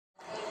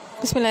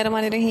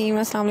Bismillahirrahmanirrahim.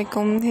 Assalamu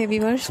alaikum. Hey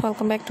viewers,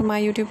 welcome back to my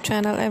YouTube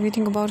channel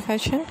Everything About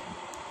Fashion.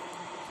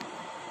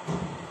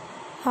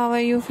 How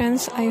are you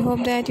friends? I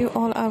hope that you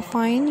all are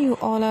fine, you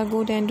all are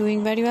good and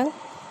doing very well.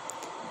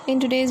 In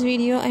today's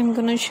video I'm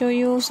gonna show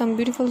you some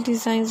beautiful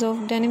designs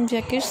of denim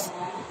jackets.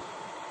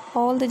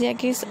 All the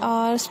jackets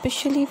are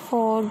specially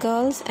for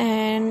girls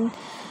and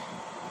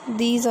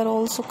these are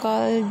also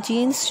called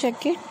jeans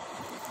jacket.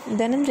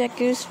 Denim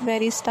jackets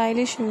very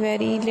stylish,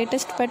 very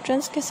latest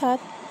patterns के साथ.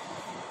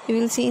 You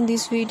will see in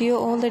this video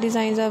all the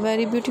designs are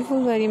very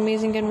beautiful, very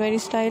amazing and very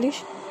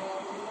stylish.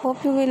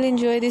 Hope you will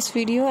enjoy this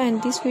video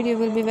and this video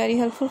will be very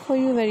helpful for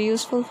you, very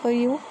useful for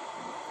you.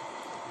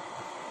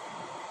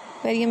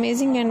 Very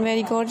amazing and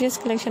very gorgeous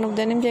collection of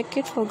denim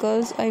jacket for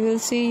girls. I will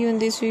see you in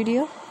this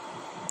video.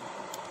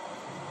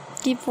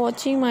 Keep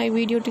watching my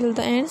video till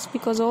the end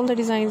because all the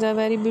designs are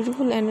very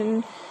beautiful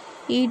and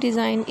each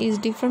design is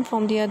different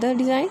from the other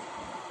design.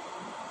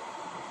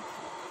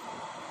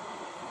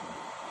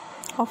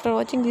 After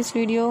watching this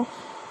video,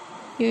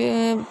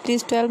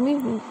 please tell me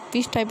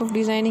which type of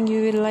designing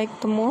you will like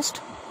the most.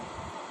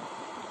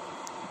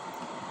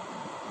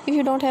 If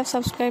you don't have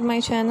subscribed my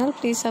channel,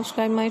 please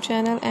subscribe my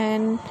channel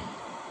and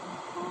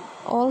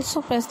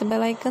also press the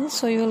bell icon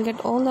so you will get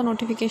all the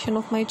notification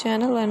of my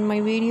channel and my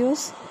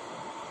videos.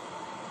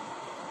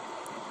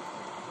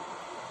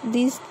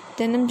 These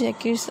denim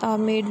jackets are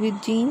made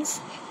with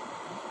jeans,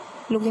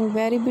 looking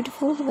very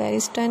beautiful,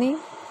 very stunning.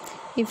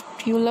 If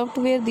you love to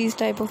wear these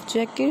type of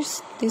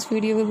jackets, this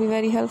video will be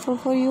very helpful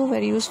for you,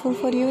 very useful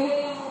for you.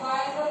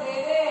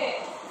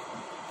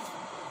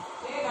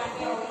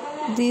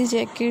 These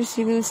jackets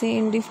you will see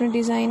in different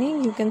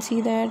designing. You can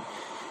see that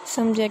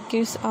some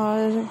jackets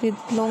are with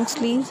long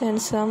sleeves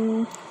and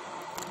some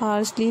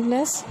are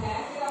sleeveless.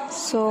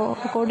 So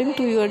according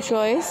to your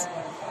choice,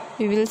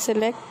 you will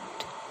select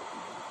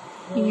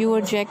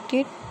your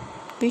jacket,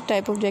 which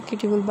type of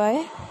jacket you will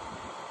buy.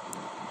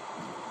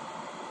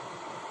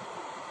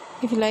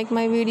 If you like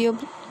my video,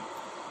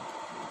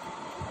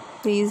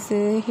 please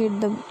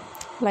hit the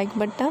like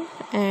button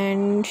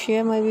and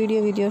share my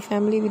video with your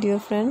family, with your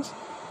friends.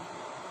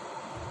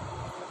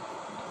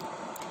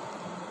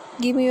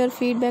 Give me your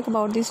feedback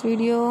about this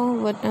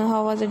video,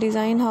 how was the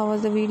design, how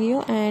was the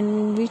video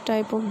and which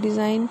type of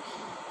design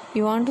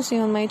you want to see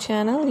on my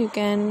channel. You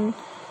can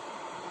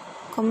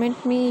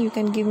comment me, you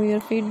can give me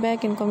your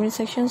feedback in comment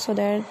section so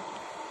that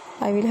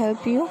I will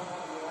help you.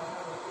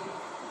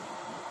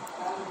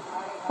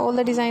 All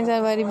the designs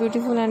are very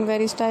beautiful and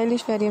very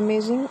stylish, very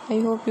amazing. I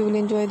hope you will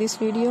enjoy this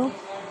video.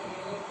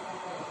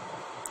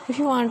 If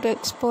you want to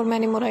explore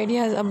many more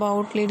ideas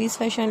about ladies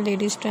fashion,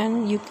 ladies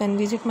trend, you can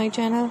visit my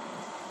channel.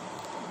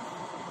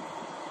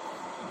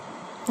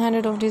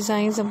 100 of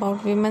designs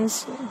about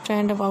women's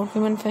trend, about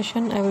women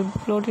fashion I will be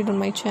uploaded on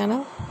my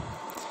channel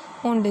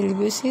on daily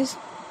basis.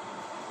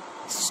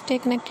 Stay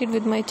connected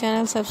with my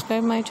channel,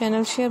 subscribe my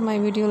channel, share my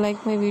video,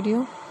 like my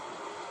video.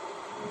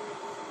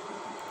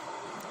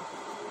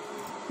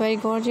 Very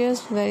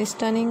gorgeous, very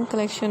stunning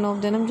collection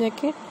of denim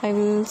jacket. I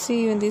will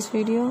see you in this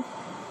video.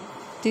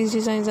 These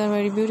designs are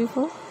very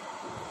beautiful.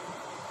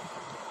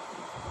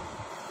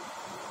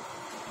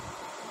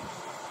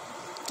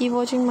 Keep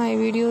watching my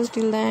videos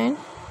till the end.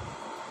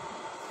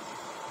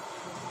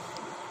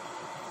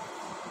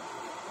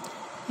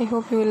 I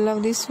hope you will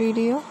love this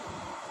video.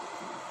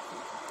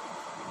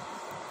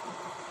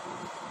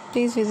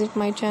 Please visit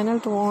my channel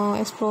to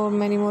explore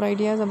many more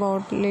ideas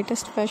about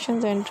latest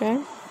fashions and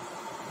trends.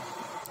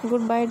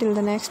 Goodbye till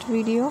the next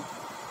video.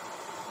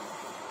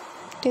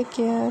 Take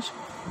care.